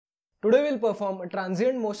Today we'll perform a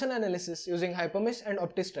transient motion analysis using Hypermesh and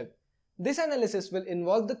Optistruct. This analysis will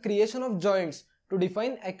involve the creation of joints to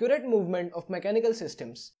define accurate movement of mechanical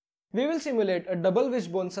systems. We will simulate a double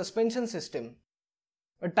wishbone suspension system.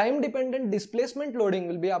 A time-dependent displacement loading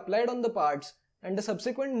will be applied on the parts, and the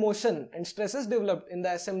subsequent motion and stresses developed in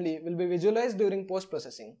the assembly will be visualized during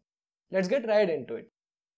post-processing. Let's get right into it.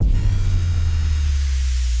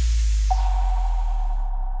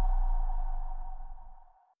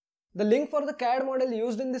 The link for the CAD model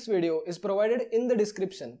used in this video is provided in the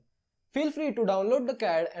description. Feel free to download the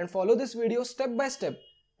CAD and follow this video step by step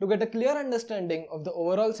to get a clear understanding of the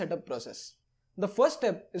overall setup process. The first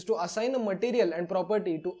step is to assign a material and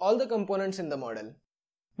property to all the components in the model.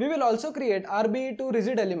 We will also create RBE2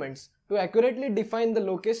 rigid elements to accurately define the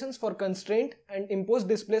locations for constraint and impose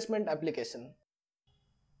displacement application.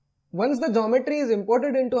 Once the geometry is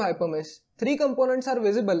imported into Hypermesh, three components are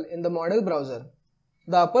visible in the model browser: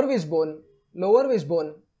 the upper wishbone, lower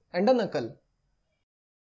wishbone, and a knuckle.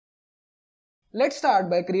 Let's start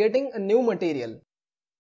by creating a new material.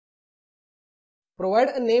 Provide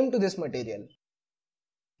a name to this material.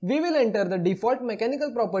 We will enter the default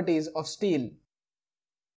mechanical properties of steel.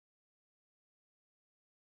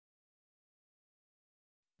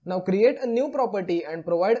 Now create a new property and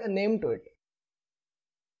provide a name to it.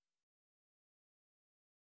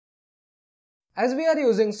 As we are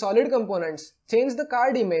using solid components, change the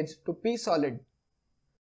card image to P-Solid.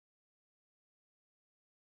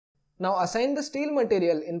 Now assign the steel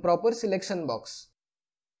material in proper selection box.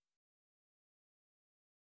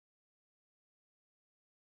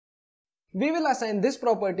 We will assign this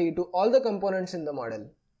property to all the components in the model.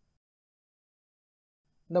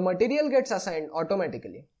 The material gets assigned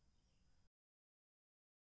automatically.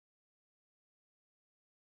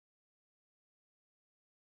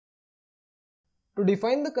 To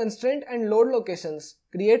define the constraint and load locations,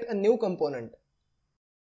 create a new component.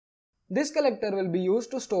 This collector will be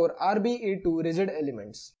used to store RBE2 rigid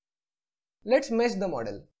elements. Let's mesh the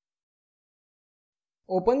model.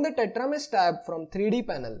 Open the Tetramesh tab from 3D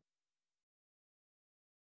panel.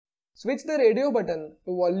 Switch the radio button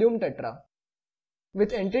to volume tetra.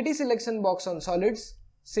 With entity selection box on solids,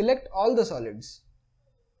 select all the solids.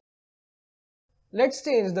 Let's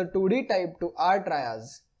change the 2D type to R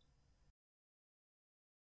trias.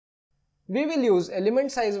 We will use element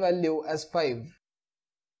size value as 5.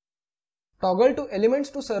 Toggle to elements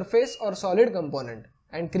to surface or solid component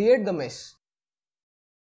and create the mesh.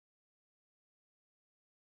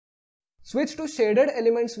 Switch to shaded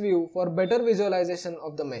elements view for better visualization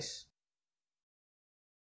of the mesh.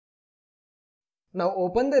 Now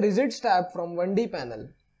open the rigids tab from 1D panel.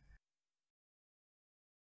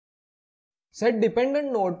 Set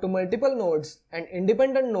dependent node to multiple nodes and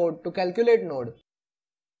independent node to calculate node.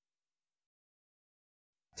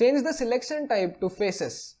 Change the selection type to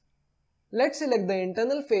faces. Let's select the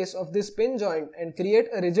internal face of this pin joint and create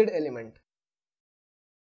a rigid element.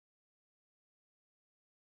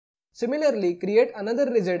 Similarly, create another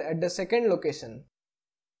rigid at the second location.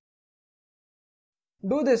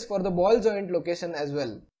 Do this for the ball joint location as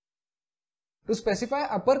well. To specify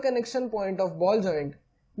upper connection point of ball joint,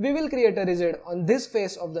 we will create a rigid on this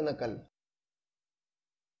face of the knuckle.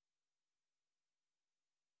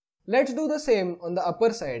 Let's do the same on the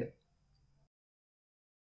upper side.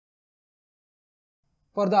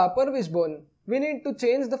 For the upper wishbone, we need to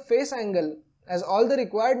change the face angle as all the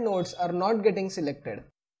required nodes are not getting selected.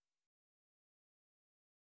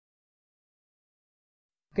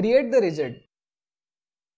 Create the rigid.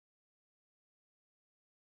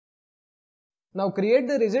 Now create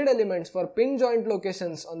the rigid elements for pin joint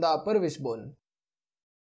locations on the upper wishbone.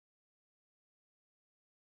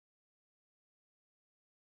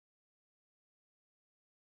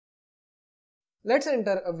 Let's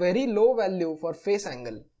enter a very low value for face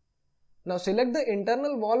angle. Now select the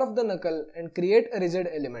internal wall of the knuckle and create a rigid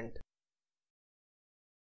element.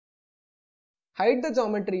 Hide the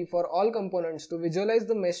geometry for all components to visualize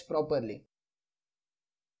the mesh properly.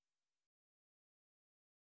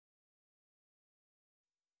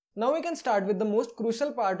 Now we can start with the most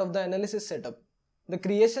crucial part of the analysis setup, the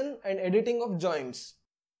creation and editing of joints.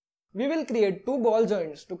 We will create two ball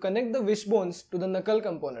joints to connect the wishbones to the knuckle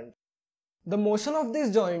component. The motion of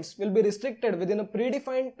these joints will be restricted within a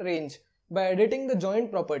predefined range by editing the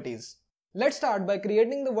joint properties. Let's start by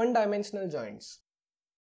creating the one-dimensional joints.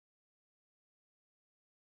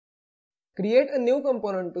 Create a new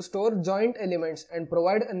component to store joint elements and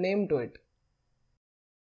provide a name to it.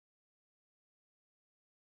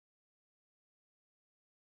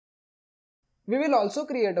 We will also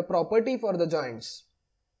create a property for the joints.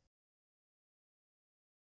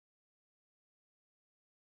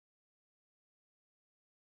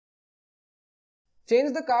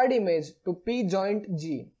 change the card image to P joint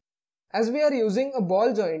G. As we are using a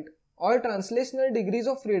ball joint, all translational degrees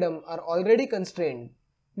of freedom are already constrained.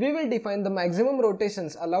 We will define the maximum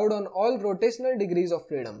rotations allowed on all rotational degrees of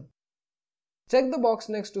freedom. Check the box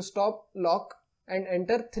next to stop lock and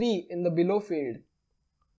enter 3 in the below field.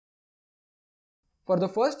 For the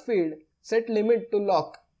first field, set limit to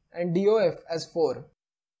lock and DOF as 4.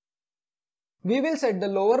 We will set the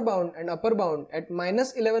lower bound and upper bound at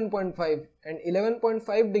 -11.5 and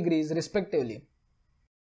 11.5 degrees respectively.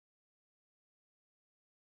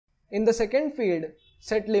 In the second field,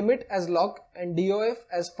 set limit as lock and DOF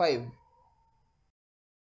as 5.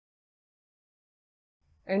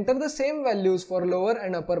 Enter the same values for lower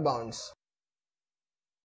and upper bounds.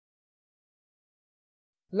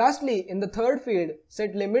 Lastly, in the third field,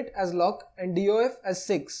 set limit as lock and DOF as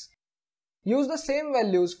 6. Use the same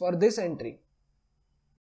values for this entry.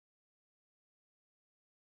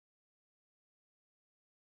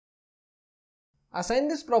 Assign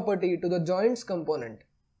this property to the joints component.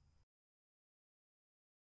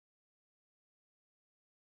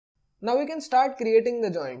 Now we can start creating the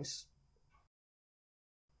joints.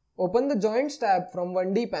 Open the Joints tab from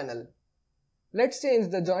 1D panel. Let's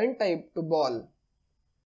change the joint type to ball.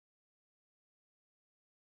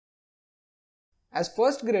 As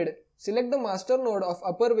first grid, select the master node of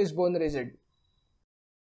upper wishbone rigid.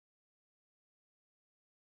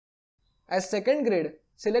 As second grid,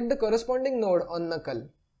 select the corresponding node on knuckle.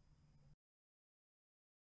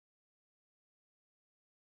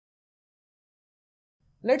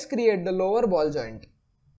 Let's create the lower ball joint.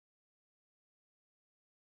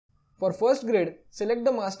 For first grid, select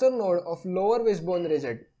the master node of lower wishbone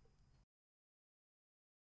rigid.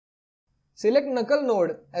 Select knuckle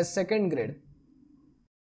node as second grid.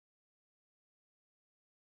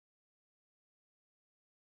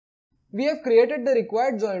 We have created the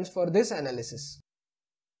required joints for this analysis.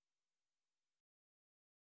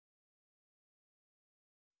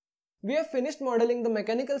 We have finished modeling the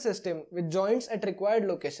mechanical system with joints at required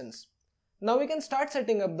locations. Now we can start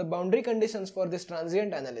setting up the boundary conditions for this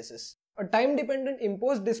transient analysis. A time-dependent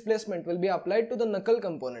imposed displacement will be applied to the knuckle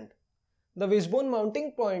component. The wishbone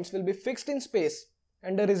mounting points will be fixed in space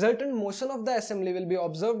and the resultant motion of the assembly will be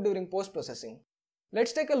observed during post-processing.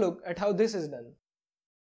 Let's take a look at how this is done.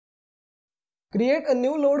 Create a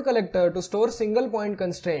new load collector to store single point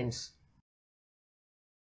constraints.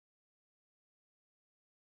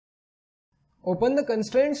 Open the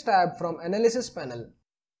Constraints tab from Analysis panel.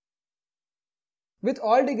 With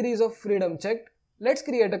all degrees of freedom checked, let's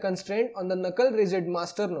create a constraint on the knuckle rigid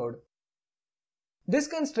master node. This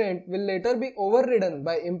constraint will later be overridden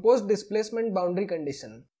by imposed displacement boundary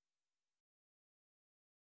condition.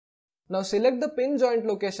 Now select the pin joint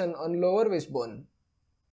location on lower wishbone.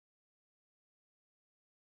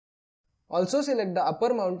 Also select the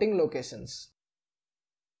upper mounting locations.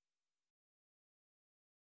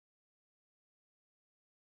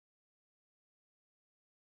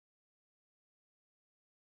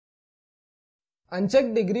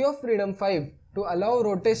 Uncheck degree of freedom 5 to allow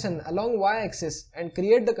rotation along y-axis and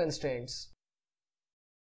create the constraints.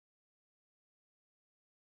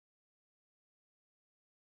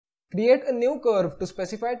 Create a new curve to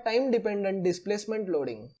specify time-dependent displacement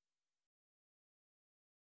loading.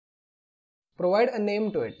 Provide a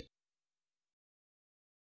name to it.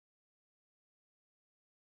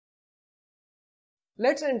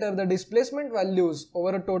 Let's enter the displacement values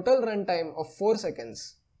over a total runtime of 4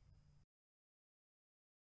 seconds.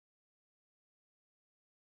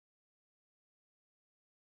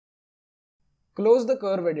 Close the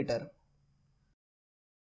curve editor.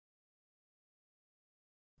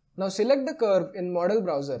 Now select the curve in model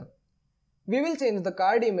browser. We will change the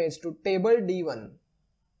card image to table D1.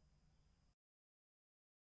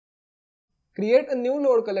 Create a new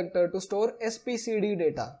load collector to store SPCD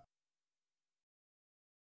data.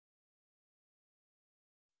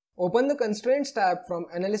 Open the Constraints tab from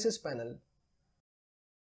Analysis panel.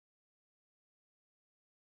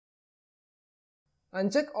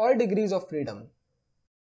 Uncheck all degrees of freedom.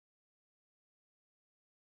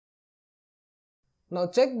 Now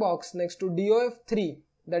check box next to DOF3,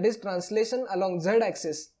 that is translation along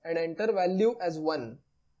z-axis, and enter value as 1.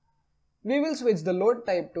 We will switch the load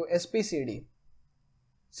type to SPCD.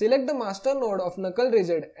 Select the master node of knuckle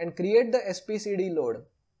rigid and create the SPCD load.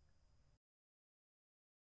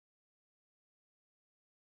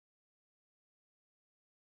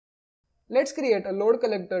 Let's create a load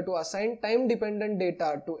collector to assign time-dependent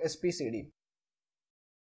data to SPCD.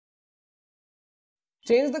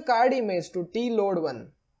 Change the card image to tload1.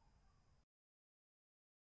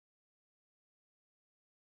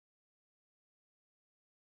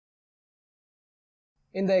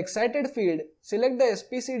 In the excited field, select the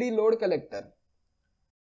SPCD load collector.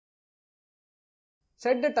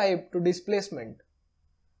 Set the type to displacement.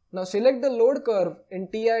 Now select the load curve in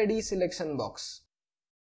TID selection box.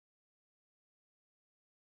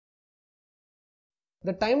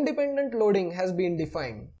 The time-dependent loading has been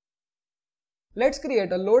defined. Let's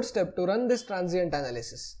create a load step to run this transient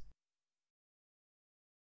analysis.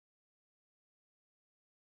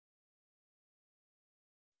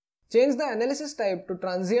 Change the analysis type to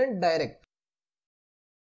Transient Direct.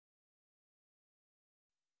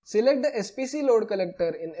 Select the SPC load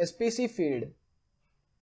collector in SPC field.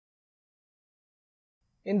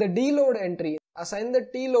 In the D load entry, assign the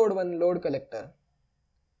T load 1 load collector.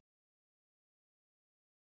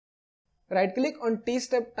 Right-click on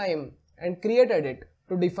T-step time and create edit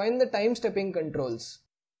to define the time stepping controls.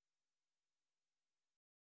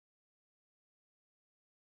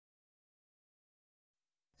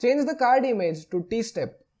 Change the card image to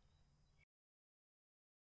T-step.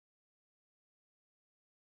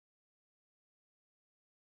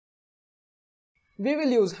 We will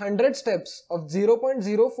use 100 steps of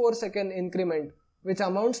 0.04 second increment, which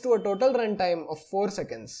amounts to a total runtime of 4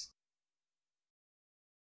 seconds.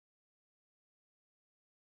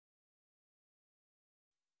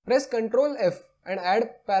 Press Ctrl F and add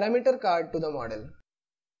parameter card to the model.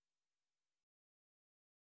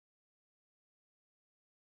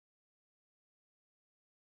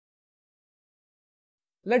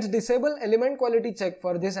 Let's disable element quality check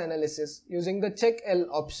for this analysis using the Check L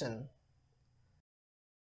option.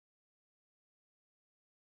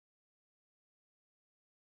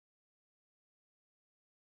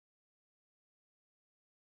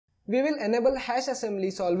 We will enable hash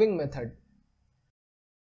assembly solving method.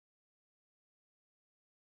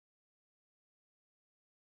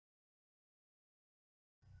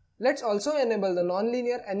 Let's also enable the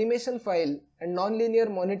nonlinear animation file and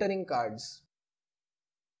nonlinear monitoring cards.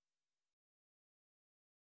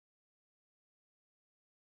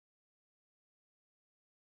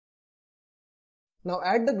 Now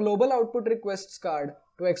add the global output requests card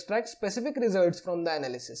to extract specific results from the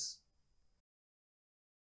analysis.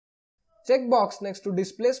 Check box next to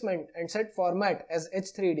displacement and set format as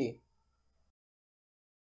H3D.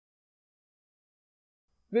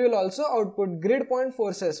 We will also output grid point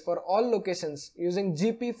forces for all locations using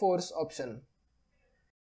GP force option.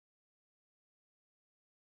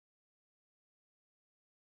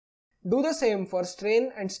 Do the same for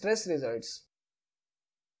strain and stress results.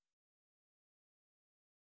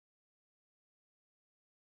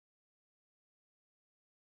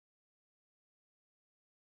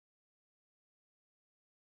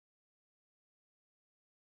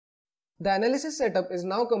 The analysis setup is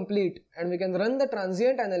now complete and we can run the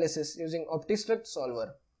transient analysis using Optistruct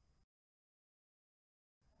solver.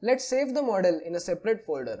 Let's save the model in a separate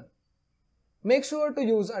folder. Make sure to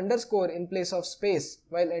use underscore in place of space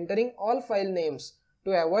while entering all file names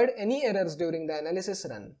to avoid any errors during the analysis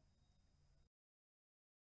run.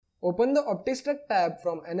 Open the Optistruct tab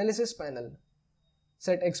from Analysis panel.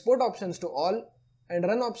 Set export options to all and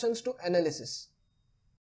run options to analysis.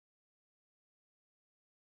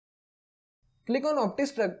 Click on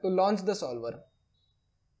Optistruct to launch the solver.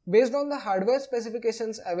 Based on the hardware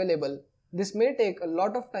specifications available, this may take a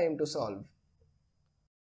lot of time to solve.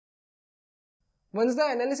 Once the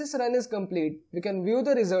analysis run is complete, we can view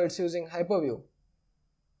the results using Hyperview.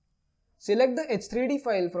 Select the H3D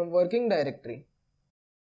file from working directory.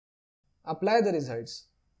 Apply the results.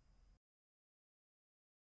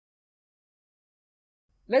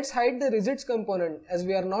 Let's hide the results component as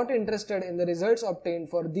we are not interested in the results obtained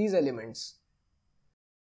for these elements.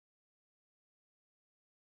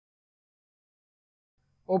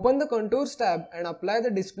 Open the Contours tab and apply the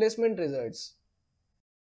displacement results.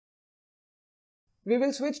 We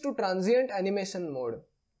will switch to Transient Animation mode.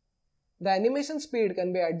 The animation speed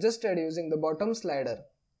can be adjusted using the bottom slider.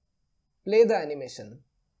 Play the animation.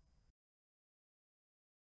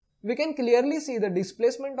 We can clearly see the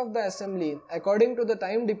displacement of the assembly according to the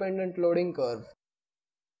time-dependent loading curve.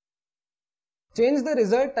 Change the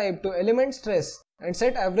result type to element stress and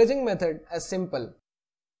set averaging method as simple.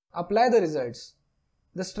 Apply the results.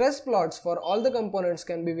 The stress plots for all the components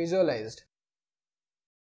can be visualized.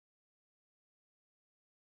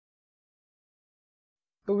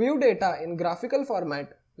 To view data in graphical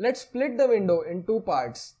format, let's split the window in two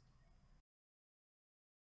parts.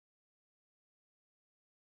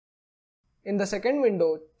 In the second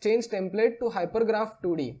window, change template to Hypergraph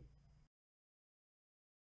 2D.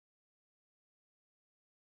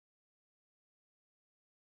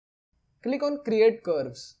 Click on Create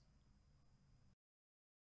Curves.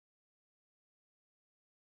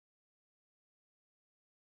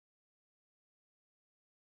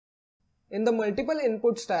 In the Multiple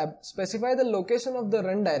Inputs tab, specify the location of the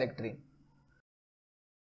run directory.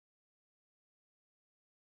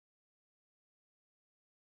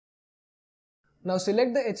 Now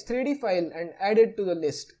select the H3D file and add it to the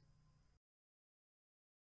list.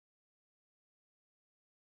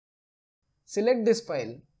 Select this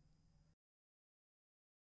file.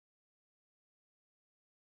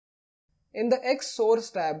 In the X source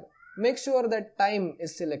tab, make sure that time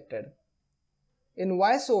is selected. In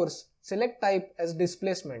Y source, select type as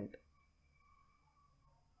displacement.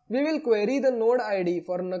 We will query the node ID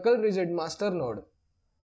for knuckle rigid master node.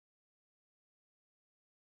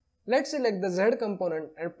 Let's select the Z component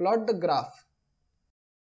and plot the graph.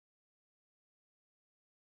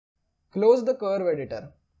 Close the curve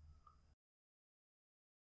editor.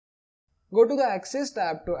 Go to the Axis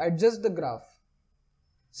tab to adjust the graph.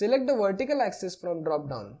 Select the vertical axis from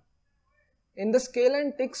drop-down. In the Scale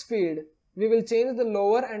and Ticks field, we will change the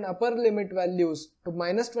lower and upper limit values to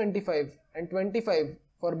 -25 and 25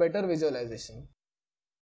 for better visualization.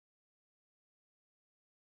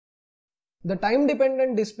 The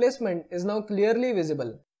time-dependent displacement is now clearly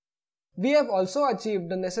visible. We have also achieved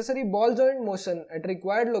the necessary ball joint motion at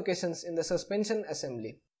required locations in the suspension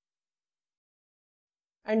assembly.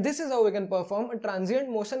 And this is how we can perform a transient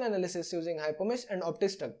motion analysis using Hypermesh and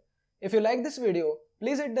Optistruct. If you like this video,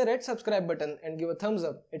 please hit the red subscribe button and give a thumbs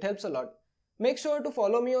up, it helps a lot. Make sure to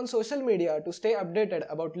follow me on social media to stay updated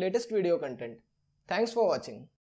about latest video content. Thanks for watching.